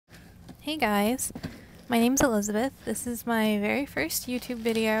Hey guys, my name's Elizabeth. This is my very first YouTube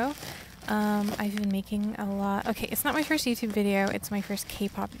video. I've been making a lot. Okay, it's not my first YouTube video, it's my first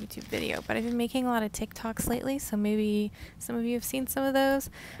K-pop YouTube video, but I've been making a lot of TikToks lately, so maybe some of you have seen some of those.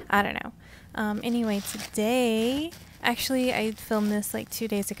 I don't know. Anyway, today, actually I filmed this like 2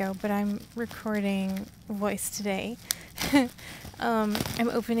 days ago, but I'm recording voice today. I'm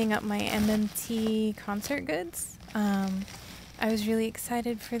opening up my MMT concert goods. I was really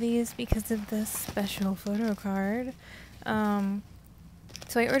excited for these because of this special photo card.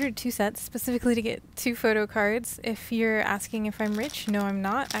 So I ordered 2 sets specifically to get 2 photo cards. If you're asking if I'm rich, no I'm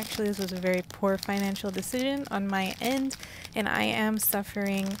not. Actually, this was a very poor financial decision on my end, and I am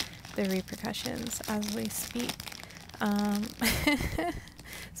suffering the repercussions as we speak.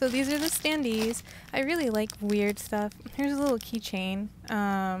 So these are the standees. I really like weird stuff. Here's a little keychain.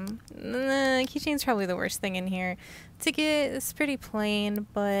 Keychain's probably the worst thing in here. Ticket is pretty plain,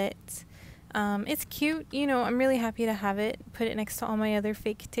 but it's cute. You know, I'm really happy to have it. Put it next to all my other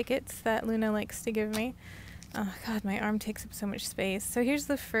fake tickets that Loona likes to give me. Oh god, my arm takes up so much space. So here's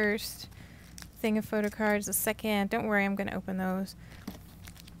the first thing of photo cards. The second, don't worry, I'm gonna open those.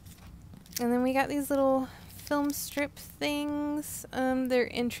 And then we got these little film strip things. They're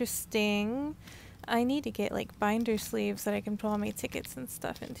interesting. I need to get like binder sleeves that I can put all my tickets and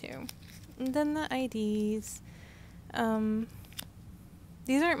stuff into. And then the IDs.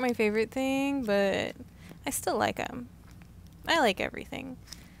 These aren't my favorite thing, but I still like them. I like everything.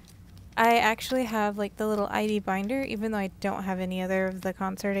 I actually have like the little ID binder, even though I don't have any other of the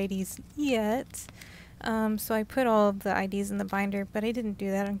concert IDs yet. So I put all of the IDs in the binder, but I didn't do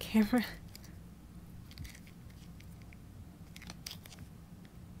that on camera.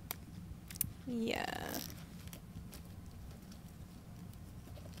 Yeah.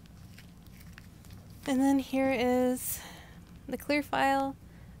 And then here is the clear file.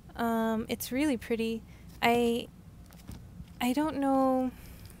 It's really pretty. I don't know.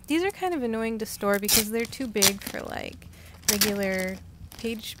 These are kind of annoying to store because they're too big for like regular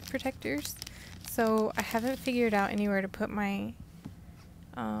page protectors. So I haven't figured out anywhere to put my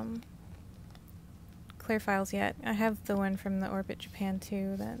clear files yet. I have the one from the Orbit Japan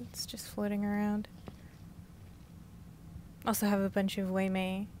too that's just floating around. Also have a bunch of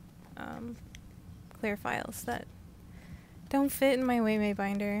Waymay clear files that don't fit in my Waymay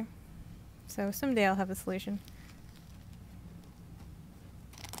binder. So someday I'll have a solution.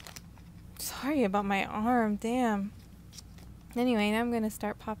 Sorry about my arm, damn. Anyway, now I'm gonna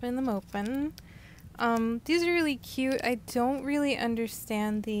start popping them open. These are really cute. I don't really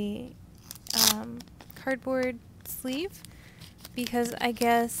understand the cardboard sleeve, because I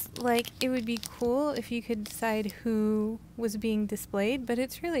guess like it would be cool if you could decide who was being displayed, but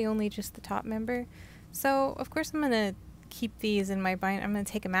it's really only just the top member. So of course I'm gonna keep these in my binder. I'm gonna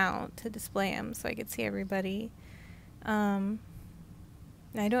take them out to display them so I could see everybody. I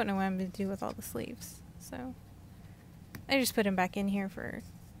don't know what I'm gonna do with all the sleeves, so I just put them back in here for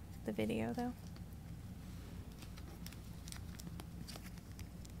the video though.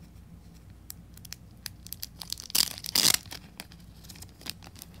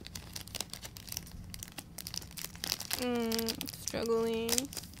 Struggling.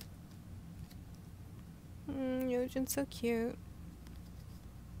 Yojin's so cute.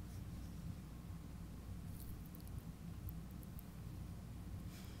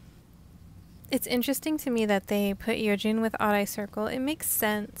 It's interesting to me that they put Yojin with Odd Eye Circle. It makes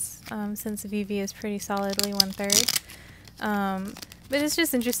sense, since VV is pretty solidly 1/3. But it's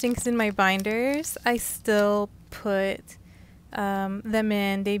just interesting because in my binders, I still put them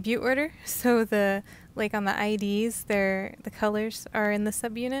in debut order. So the like on the IDs, the colors are in the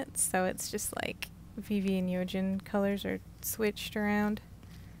subunits. So it's just like VV and Yojin colors are switched around.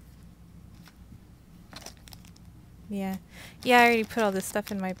 Yeah. Yeah, I already put all this stuff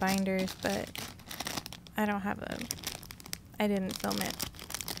in my binders, but I don't have I didn't film it.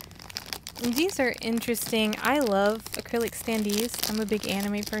 And these are interesting. I love acrylic standees. I'm a big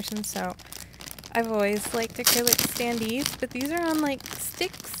anime person, so I've always liked acrylic standees, but these are on like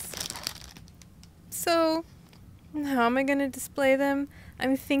sticks. So how am I gonna display them?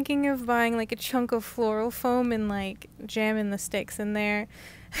 I'm thinking of buying like a chunk of floral foam and like jamming the sticks in there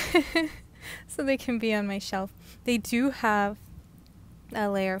so they can be on my shelf. They do have a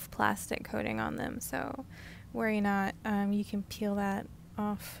layer of plastic coating on them, so worry not. You can peel that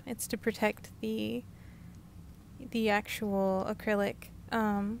off. It's to protect the actual acrylic.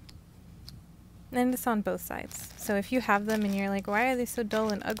 And it's on both sides. So if you have them and you're like, why are they so dull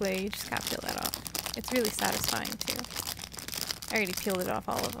and ugly? You just gotta peel that off. It's really satisfying too. I already peeled it off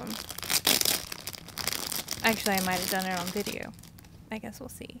all of them. Actually, I might have done it on video. I guess we'll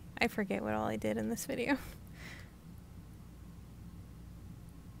see. I forget what all I did in this video.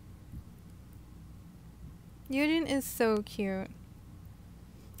 Yujin is so cute.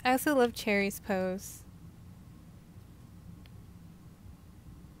 I also love Cherry's pose.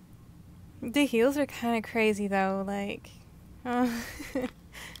 The heels are kind of crazy though, like...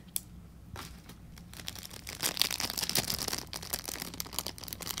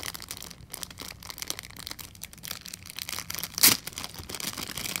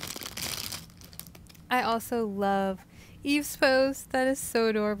 I also love Eve's pose. That is so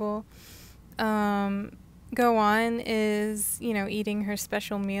adorable. Go On is, you know, eating her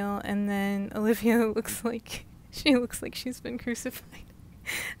special meal, and then Olivia looks like she's been crucified.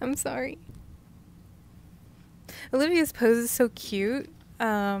 I'm sorry. Olivia's pose is so cute.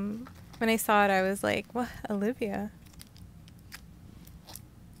 When I saw it, I was like, what? Olivia?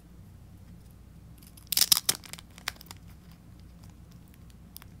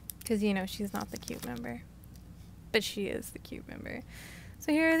 Because, you know, she's not the cute member. But she is the cute member.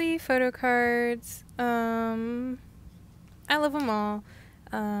 So here are the photo cards. I love them all.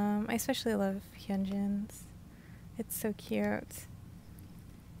 I especially love Hyunjin's. It's so cute.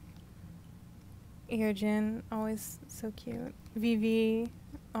 Earjin, always so cute. VV,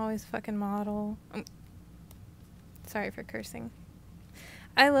 always fucking model. Sorry for cursing.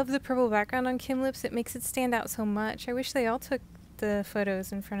 I love the purple background on Kim Lips. It makes it stand out so much. I wish they all took the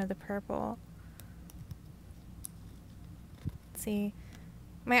photos in front of the purple. Let's see.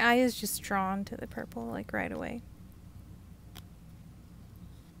 My eye is just drawn to the purple, like, right away.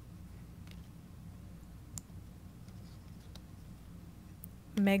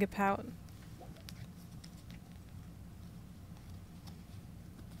 Mega pout.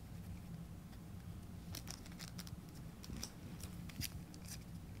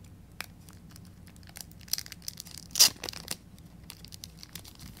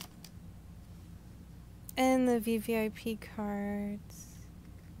 And the vvip cards.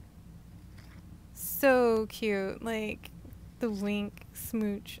 So cute. Like, the wink,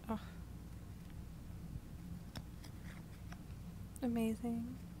 smooch. Oh.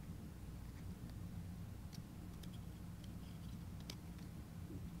 Amazing.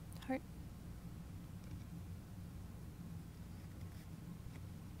 Heart.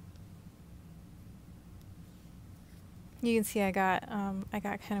 You can see I got kind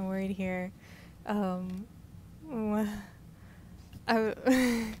of worried here. I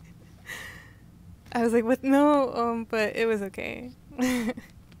was like, what? No, but it was okay.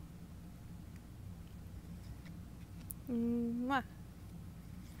 Mwah.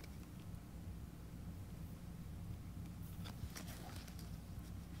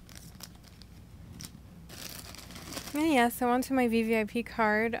 And yeah, so onto my VVIP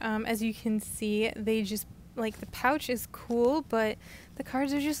card. As you can see, they just, like, the pouch is cool, but the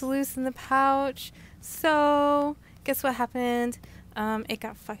cards are just loose in the pouch. So, guess what happened? It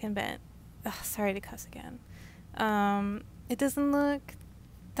got fucking bent. Ugh, sorry to cuss again. It doesn't look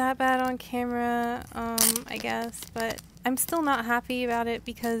that bad on camera, I guess, but I'm still not happy about it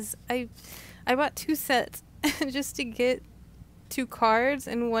because I bought 2 sets just to get 2 cards,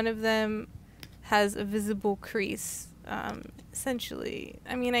 and one of them has a visible crease. Essentially,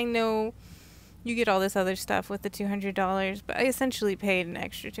 I mean, I know you get all this other stuff with the $200, but I essentially paid an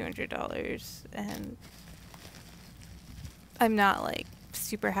extra $200, and I'm not, like,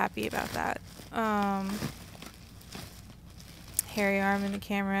 super happy about that. Hairy arm in the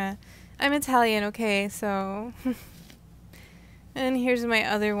camera. I'm Italian, okay, so... And here's my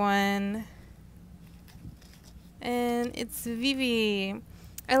other one. And it's Vivi.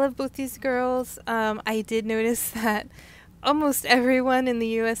 I love both these girls. I did notice that almost everyone in the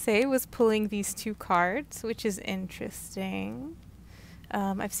USA was pulling these 2 cards, which is interesting.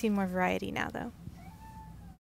 I've seen more variety now, though.